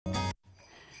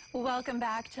Welcome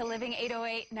back to Living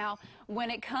 808. Now, when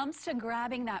it comes to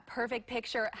grabbing that perfect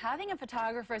picture, having a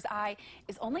photographer's eye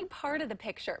is only part of the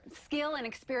picture. Skill and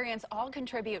experience all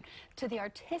contribute to the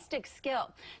artistic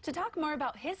skill. To talk more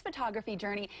about his photography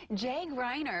journey, Jay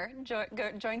Greiner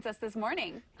joins us this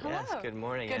morning. Hello. Yes, good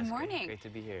morning. Good morning. Great to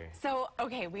be here. So,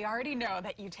 okay, we already know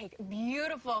that you take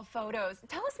beautiful photos.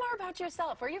 Tell us more about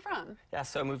yourself. Where are you from? Yeah,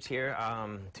 so I moved here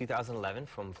 2011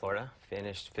 from Florida,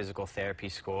 finished physical therapy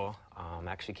school.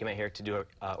 Actually came out here to do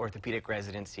an orthopedic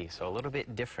residency, so a little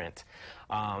bit different.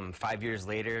 5 years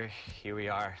later, here we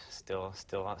are, still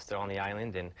on the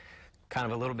island, and kind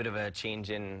of a little bit of a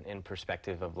change in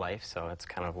perspective of life, so it's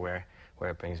kind of where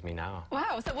it brings me now.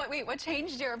 Wow, so what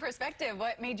changed your perspective?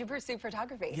 What made you pursue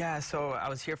photography? Yeah, so I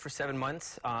was here for 7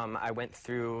 months. I went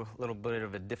through a little bit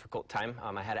of a difficult time.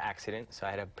 I had an accident, so I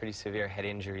had a pretty severe head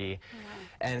injury.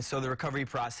 And so the recovery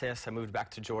process, I moved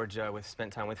back to Georgia,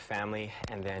 spent time with family,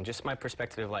 and then just my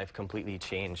perspective of life completely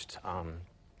changed.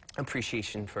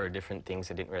 Appreciation for different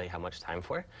things I didn't really have much time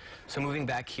for. So moving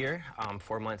back here,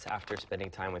 4 months after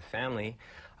spending time with family,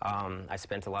 I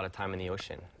spent a lot of time in the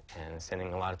ocean. And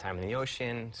spending a lot of time in the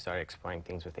ocean, started exploring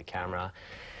things with the camera.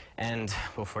 And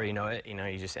before you know it,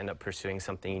 you just end up pursuing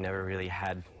something you never really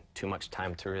had too much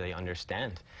time to really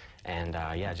understand. And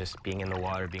yeah, just being in the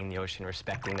water, being in the ocean,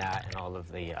 respecting that, and all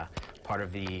of the part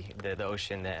of the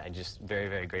ocean that I'm just very,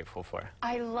 very grateful for.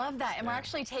 I love that. And we're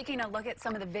actually taking a look at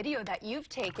some of the video that you've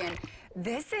taken.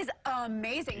 This is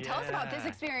amazing. Yeah. Tell us about this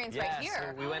experience right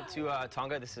here. So we went to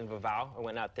Tonga. This is in Vavau. I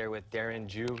went out there with Darren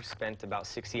Jew, spent about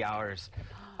 60 hours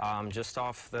just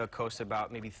off the coast,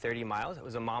 about maybe 30 miles. It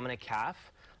was a mom and a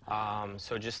calf.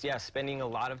 So just, yeah, spending a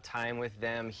lot of time with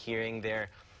them, hearing their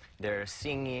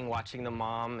singing, watching the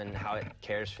mom and how it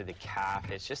cares for the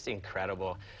calf. It's just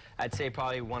incredible. I'd say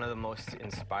probably one of the most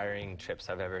inspiring trips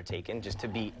I've ever taken, just to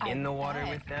be in the water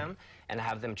with them and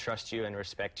have them trust you and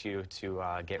respect you to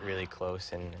get really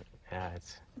close. And yeah,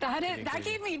 that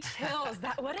gave me chills.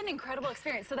 What an incredible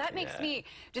experience. So that makes me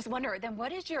just wonder, then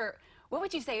what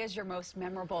would you say is your most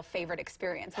memorable favorite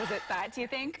experience? Was it that, do you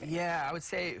think? Yeah, I would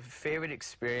say favorite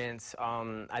experience,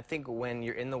 I think when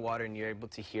you're in the water and you're able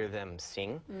to hear them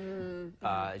sing,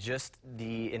 just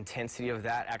the intensity of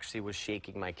that actually was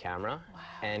shaking my camera. Wow.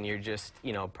 And you're just,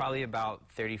 probably about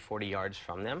 30, 40 yards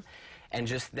from them. And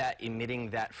just that emitting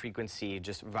that frequency,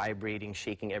 just vibrating,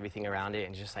 shaking everything around it,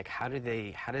 and just like, how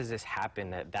does this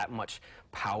happen, that much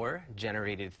power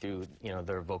generated through,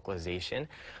 their vocalization.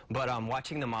 But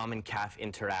watching the mom and calf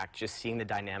interact, just seeing the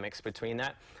dynamics between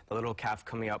that, the little calf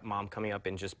coming up, mom coming up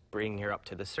and just bringing her up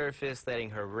to the surface, letting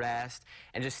her rest,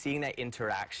 and just seeing that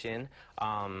interaction,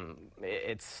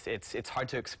 it's hard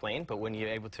to explain, but when you're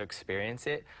able to experience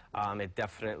it, it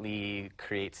definitely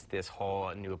creates this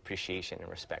whole new appreciation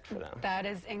and respect for them. That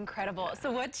is incredible.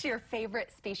 So what's your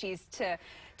favorite species to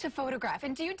photograph?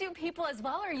 And do you do people as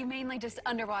well, or are you mainly just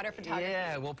underwater photography?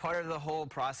 Yeah, well, part of the whole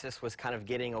process was kind of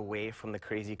getting away from the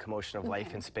crazy commotion of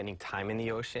life and spending time in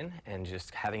the ocean and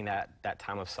just having that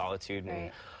time of solitude.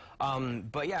 Right.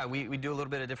 And, but yeah, we do a little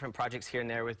bit of different projects here and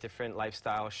there with different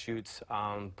lifestyle shoots.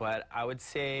 But I would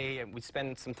say we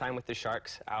spend some time with the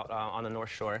sharks out on the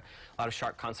North Shore. A lot of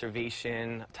shark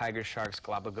conservation, tiger sharks,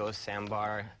 Galapagos,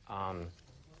 sandbar.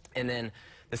 And then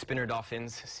the spinner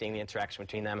dolphins, seeing the interaction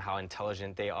between them, how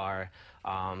intelligent they are.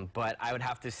 But I would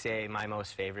have to say my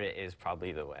most favorite is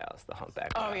probably the whales, the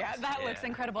humpback whales. Oh yeah, that looks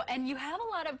incredible. And you have a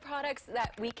lot of products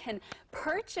that we can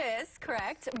purchase,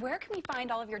 correct? Where can we find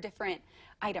all of your different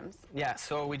items? Yeah,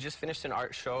 so we just finished an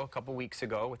art show a couple weeks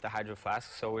ago with the Hydro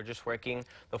Flask. So we're just working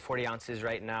the 40 ounces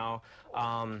right now.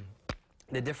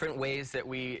 The different ways that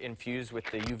we infuse with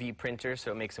the UV printer,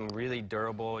 so it makes them really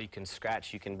durable. You can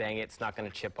scratch, you can bang it, it's not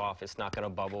going to chip off, it's not going to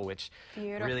bubble, which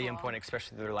is really important,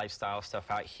 especially their lifestyle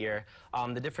stuff out here.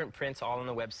 The different prints all on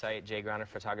the website,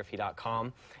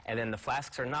 jgreinerphotography.com. And then the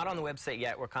flasks are not on the website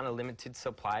yet. We're kind of limited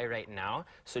supply right now,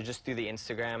 so just through the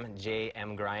Instagram,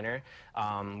 jmgreiner.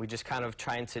 We just kind of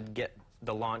trying to get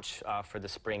the launch for the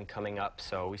spring coming up,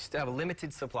 so we still have a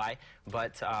limited supply,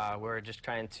 but we're just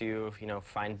trying to,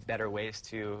 find better ways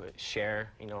to share,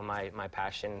 my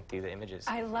passion through the images.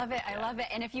 I love it. I love it.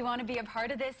 And if you want to be a part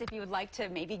of this, if you would like to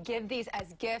maybe give these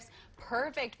as gifts,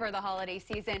 perfect for the holiday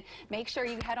season, make sure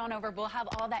you head on over. We'll have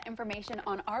all that information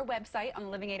on our website on the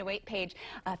Living 808 page.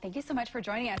 Thank you so much for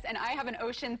joining us. And I have an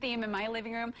ocean theme in my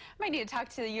living room. I might need to talk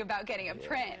to you about getting a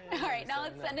print. All right, now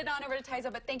let's send it on over to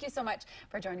Tyzo. But thank you so much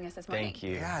for joining us this morning. Thank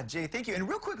you. Yeah, Jay, thank you. And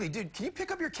real quickly, dude, can you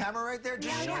pick up your camera right there?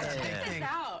 Just check this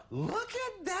out. Look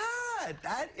at that.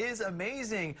 That is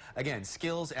amazing. Again,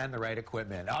 skills and the right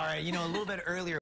equipment. All right, a little bit earlier.